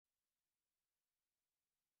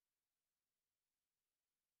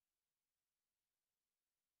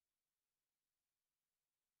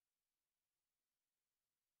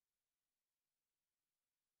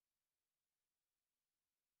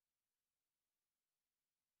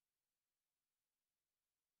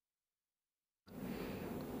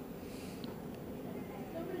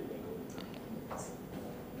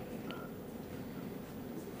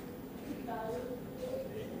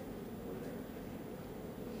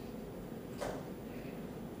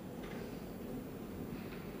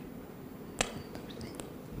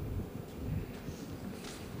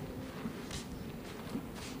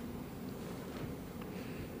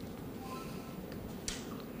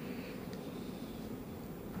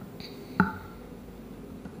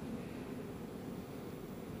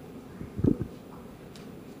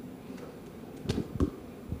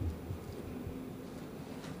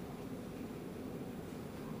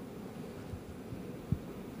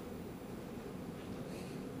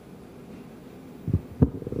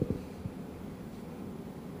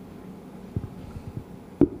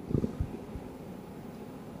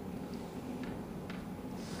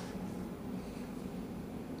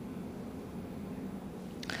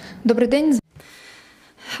Добрий день.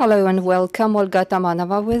 Hello and welcome, Olga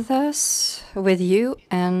Tamanova with you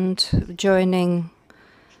and joining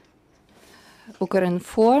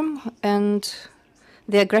Ukrinform. And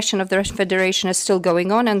the aggression of the Russian Federation is still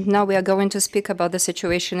going on, and now we are going to speak about the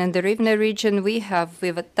situation in the Rivne region. We have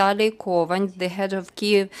Vitaliy Koval, the head of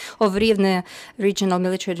Rivne Regional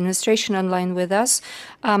Military Administration, online with us.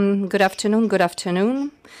 Good afternoon. Good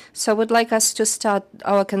afternoon. So I would like us to start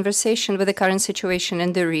our conversation with the current situation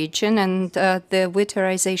in the region and the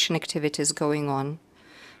winterization activities going on.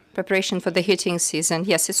 Preparation for the heating season.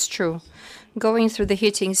 Yes, it's true. Going through the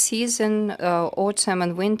heating season, autumn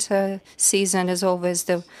and winter season is always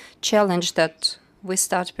the challenge that we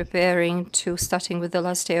start preparing to, starting with the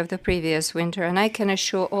last day of the previous winter. And I can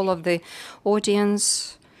assure all of the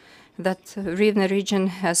audience that Rivne region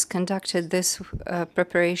has conducted this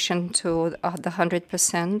preparation to the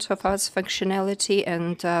 100% of its functionality,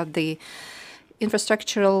 and the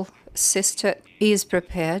infrastructural system is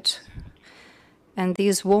prepared. And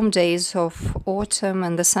these warm days of autumn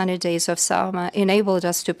and the sunny days of summer enabled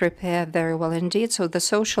us to prepare very well indeed. So the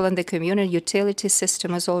social and the community utility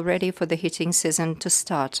system is all ready for the heating season to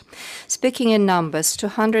start. Speaking in numbers,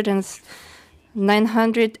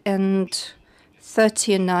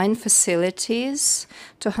 939 facilities,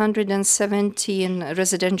 217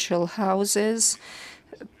 residential houses,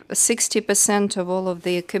 60% of all of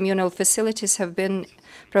the communal facilities have been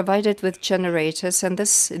provided with generators, and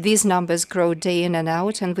these numbers grow day in and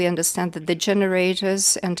out, and we understand that the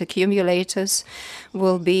generators and accumulators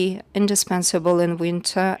will be indispensable in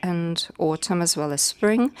winter and autumn as well as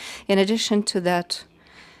spring. In addition to that,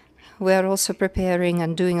 we are also preparing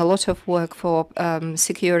and doing a lot of work for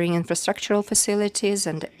securing infrastructural facilities,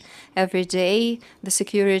 and every day the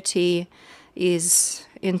security is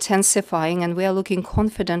intensifying, and we are looking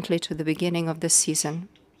confidently to the beginning of the season.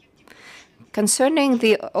 Concerning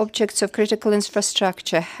the objects of critical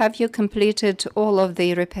infrastructure, have you completed all of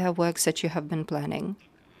the repair works that you have been planning?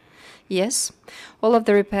 Yes, all of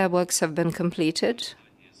the repair works have been completed.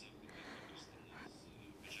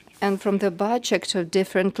 And from the budget of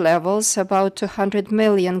different levels, about 200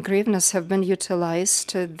 million hryvnias have been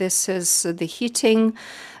utilized. This is the heating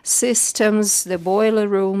systems, the boiler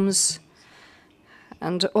rooms,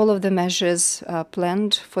 and all of the measures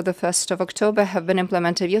planned for the 1st of October have been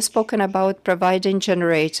implemented. You've spoken about providing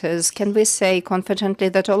generators. Can we say confidently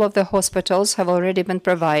that all of the hospitals have already been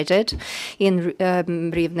provided in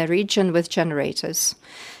Rivne region with generators?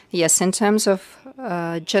 Yes, in terms of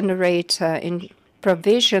generator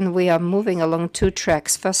provision, we are moving along two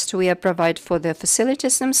tracks. First, we provide for the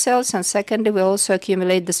facilities themselves, and secondly, we also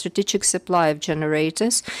accumulate the strategic supply of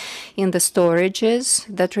generators in the storages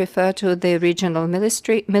that refer to the regional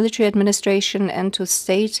military administration and to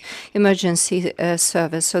state emergency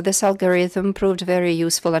service. So this algorithm proved very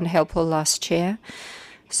useful and helpful last year.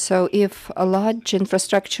 So if a large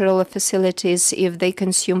infrastructural facilities, if they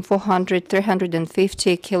consume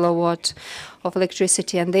 350 kilowatt of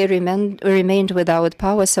electricity and they remained without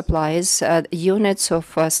power supplies, units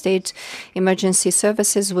of state emergency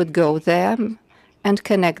services would go there and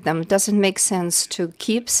connect them. It doesn't make sense to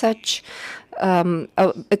keep such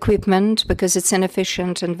equipment because it's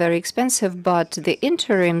inefficient and very expensive, but the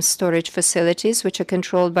interim storage facilities, which are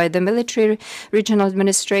controlled by the military regional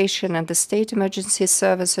administration and the state emergency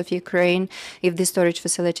service of Ukraine, if the storage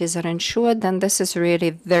facilities are insured, then this is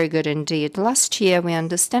really very good indeed. Last year, we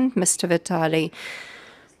understand, Mr. Vitaliy,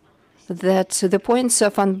 that the points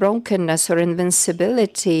of unbrokenness or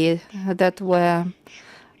invincibility that were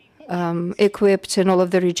equipped in all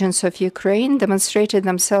of the regions of Ukraine demonstrated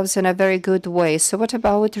themselves in a very good way. So what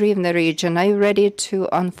about Rivne region? Are you ready to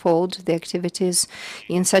unfold the activities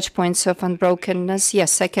in such points of unbrokenness?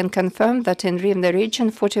 Yes, I can confirm that in Rivne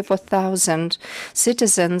region, 44,000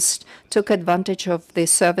 citizens took advantage of the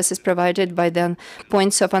services provided by the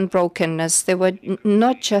points of unbrokenness. They were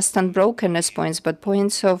not just unbrokenness points, but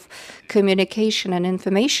points of communication and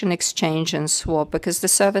information exchange and swap, because the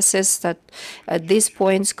services that at these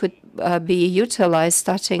points could be utilized,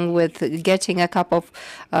 starting with getting a cup of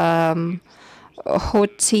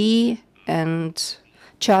hot tea and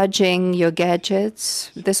charging your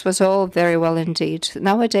gadgets. This was all very well indeed.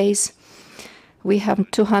 Nowadays, we have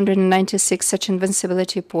 296 such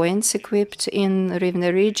invincibility points equipped in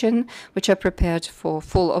Rivne region, which are prepared for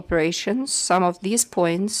full operations. Some of these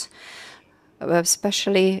points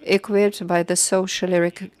especially equipped by the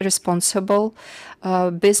socially responsible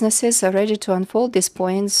businesses are ready to unfold these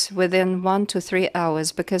points within 1 to 3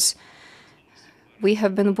 hours, because we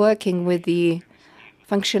have been working with the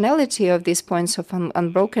functionality of these points of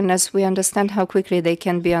unbrokenness. We understand how quickly they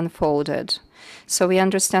can be unfolded. So we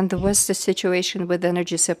understand the worse the situation with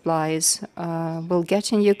energy supplies will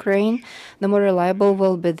get in Ukraine, the more reliable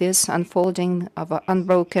will be this unfolding of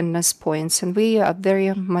unbrokenness points. And we are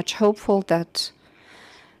very much hopeful that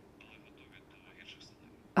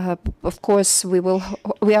of course, we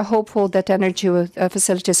are hopeful that energy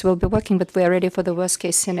facilities will be working, but we are ready for the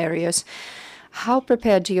worst-case scenarios. How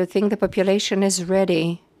prepared do you think the population is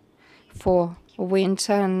ready for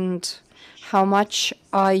winter, and how much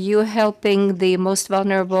are you helping the most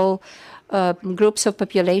vulnerable groups of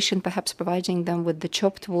population, perhaps providing them with the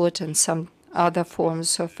chopped wood and some other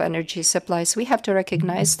forms of energy supplies? We have to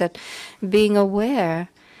recognize that being aware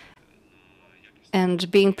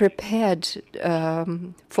and being prepared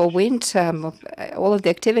for winter, all of the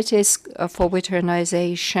activities for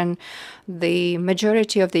winterization, the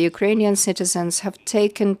majority of the Ukrainian citizens have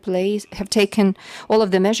taken all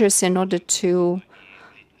of the measures in order to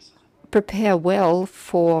prepare well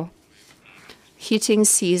for heating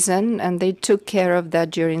season, and they took care of that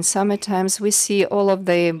during summer times. We see all of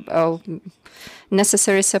the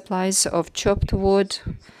necessary supplies of chopped wood,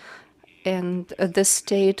 and the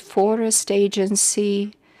State Forest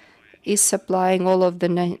Agency is supplying all of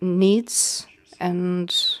the needs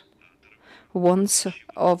and wants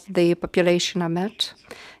of the population are met.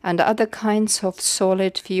 And other kinds of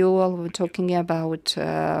solid fuel, we're talking about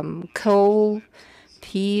coal,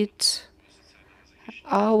 peat.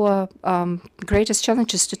 Our greatest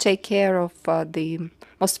challenge is to take care of the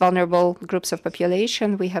most vulnerable groups of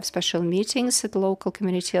population. We have special meetings at local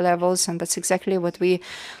community levels, and that's exactly what we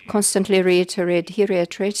constantly reiterate.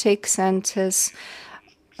 Geriatric centers,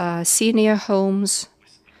 senior homes,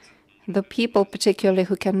 the people particularly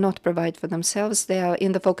who cannot provide for themselves, they are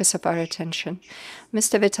in the focus of our attention.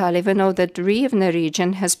 Mr. Vitaliy, we know that Rivne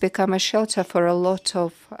region has become a shelter for a lot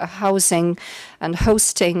of housing and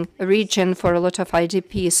hosting region for a lot of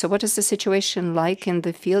IDPs. So what is the situation like in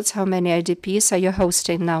the fields? How many IDPs are you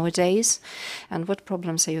hosting nowadays? And what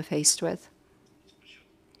problems are you faced with?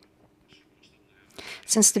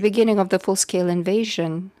 Since the beginning of the full-scale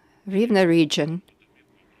invasion, Rivne region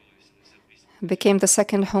became the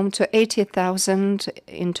second home to 80,000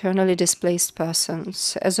 internally displaced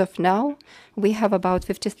persons. As of now, we have about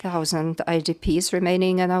 50,000 IDPs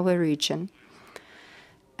remaining in our region.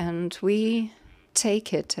 And we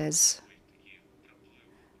take it as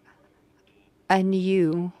a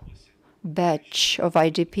new batch of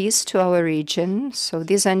IDPs to our region. So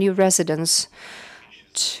these are new residents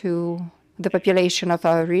to the population of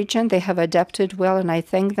our region. They have adapted well, and I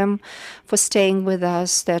thank them for staying with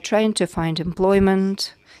us. They're trying to find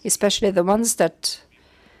employment, especially the ones that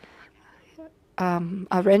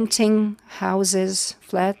are renting houses,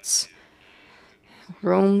 flats,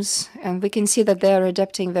 rooms, and we can see that they are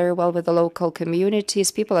adapting very well with the local communities.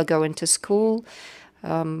 People are going to school.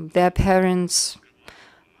 Their parents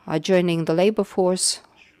are joining the labor force.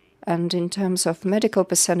 And in terms of medical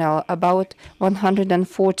personnel, about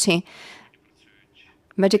 140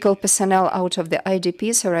 medical personnel out of the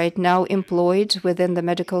IDPs are right now employed within the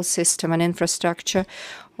medical system and infrastructure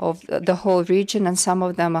of the whole region, and some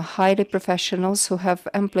of them are highly professionals who have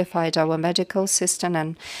amplified our medical system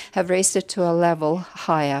and have raised it to a level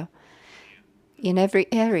higher. In every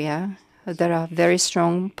area, there are very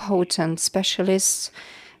strong, potent specialists,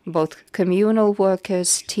 both communal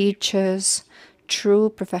workers, teachers, true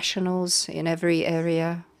professionals in every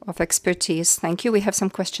area of expertise. Thank you. We have some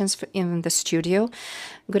questions in the studio.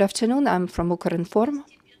 Good afternoon. I'm from Ukrinform.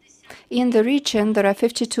 In the region, there are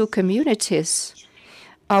 52 communities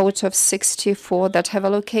out of 64 that have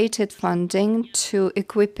allocated funding to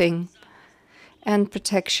equipping and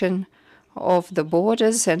protection of the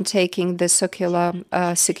borders and taking the circular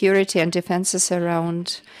security and defenses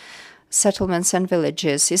around settlements and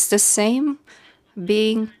villages. Is the same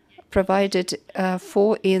being provided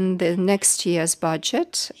for in the next year's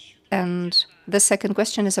budget? And the second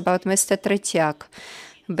question is about Mr. Tretyak,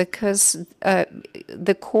 because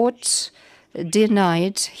the court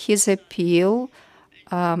denied his appeal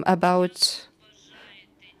against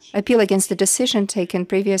the decision taken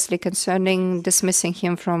previously concerning dismissing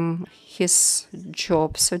him from his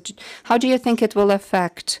job. So how do you think it will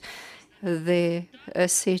affect the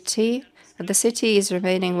city? The city is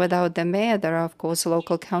remaining without the mayor. There are, of course,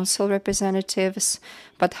 local council representatives.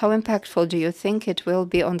 But how impactful do you think it will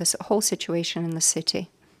be on this whole situation in the city?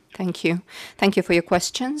 Thank you. Thank you for your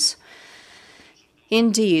questions.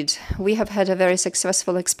 Indeed, we have had a very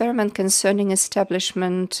successful experiment concerning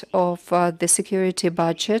establishment of the security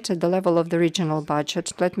budget at the level of the regional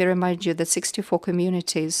budget. Let me remind you that 64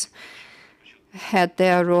 communities had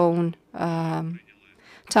their own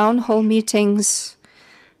town hall meetings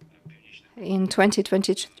in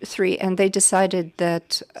 2023, and they decided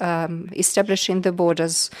that establishing the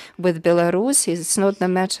borders with Belarus is not a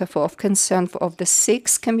matter of concern of the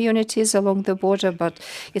 6 communities along the border, but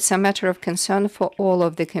it's a matter of concern for all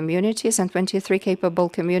of the communities, and 23 capable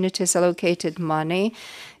communities allocated money.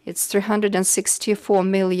 It's 364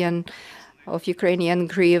 million of Ukrainian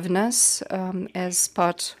hryvnias as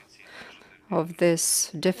part of this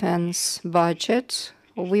defense budget.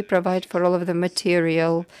 We provide for all of the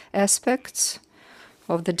material aspects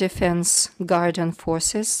of the defense guardian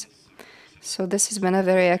forces. So this has been a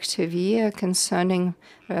very active year concerning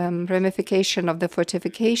ramification of the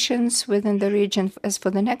fortifications within the region. As for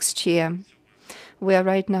the next year, we are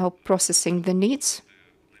right now processing the needs.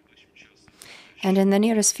 And in the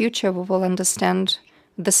nearest future, we will understand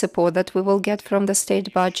the support that we will get from the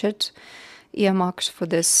state budget earmarked for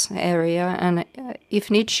this area. And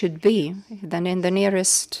if need should be, then in the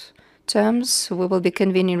nearest terms, we will be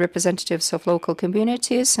convening representatives of local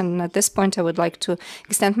communities. And at this point, I would like to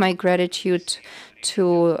extend my gratitude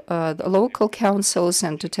to the local councils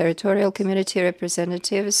and to territorial community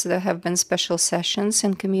representatives. There have been special sessions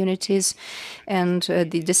in communities, and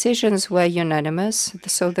the decisions were unanimous.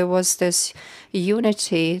 So there was this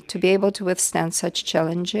unity to be able to withstand such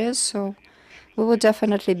challenges. So we will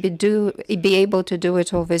definitely be able to do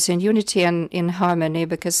it always in unity and in harmony,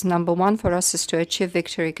 because number one for us is to achieve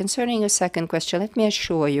victory. Concerning your second question, let me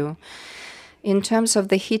assure you, in terms of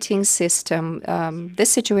the heating system, this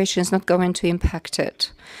situation is not going to impact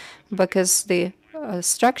it, because the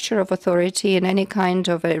structure of authority in any kind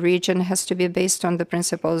of a region has to be based on the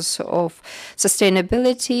principles of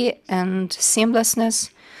sustainability and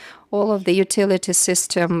seamlessness. All of the utility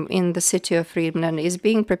system in the city of Rivne is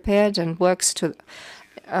being prepared and works to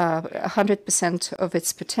 100% of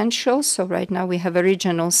its potential. So right now we have a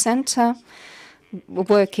regional center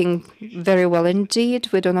working very well indeed.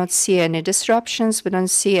 We do not see any disruptions. We don't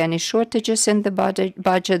see any shortages in the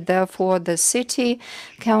budget. Therefore, the city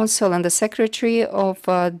council and the secretary of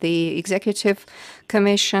the executive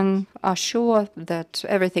commission are sure that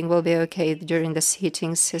everything will be okay during this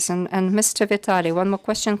heating season. And Mr. Vitaliy, one more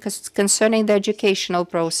question concerning the educational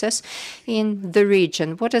process in the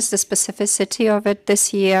region. What is the specificity of it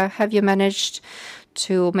this year? Have you managed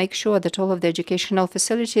to make sure that all of the educational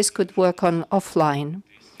facilities could work on offline?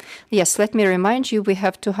 Yes, let me remind you, we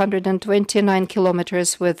have 229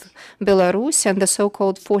 kilometers with Belarus and the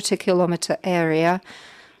so-called 40-kilometer area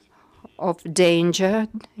of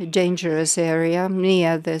dangerous area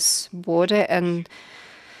near this border. And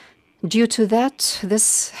due to that,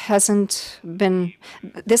 this has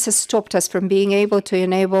stopped us from being able to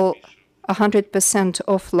enable 100%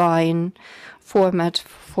 offline format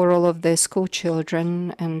for all of the school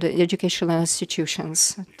children and educational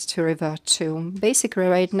institutions to revert to. Basically,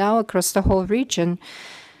 right now, across the whole region,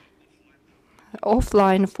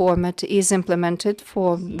 offline format is implemented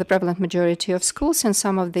for the prevalent majority of schools and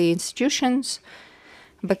some of the institutions.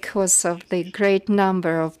 Because of the great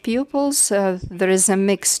number of pupils, there is a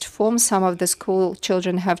mixed form. Some of the school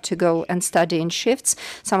children have to go and study in shifts.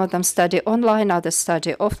 Some of them study online, others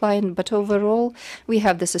study offline. But overall, we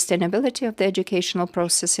have the sustainability of the educational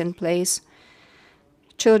process in place.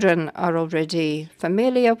 Children are already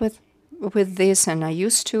familiar with this and are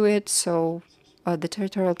used to it. So the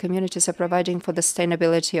territorial communities are providing for the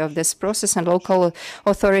sustainability of this process, and local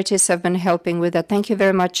authorities have been helping with that. Thank you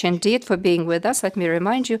very much indeed for being with us. Let me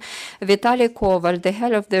remind you, Vitaliy Koval, the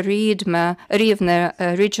head of the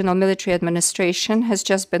Rivne Regional Military Administration, has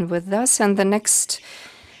just been with us, and the next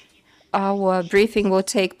our briefing will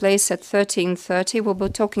take place at 13:30. We'll be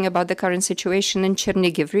talking about the current situation in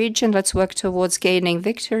Chernihiv region. Let's work towards gaining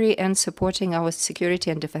victory and supporting our security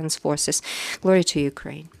and defense forces. Glory to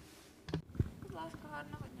Ukraine.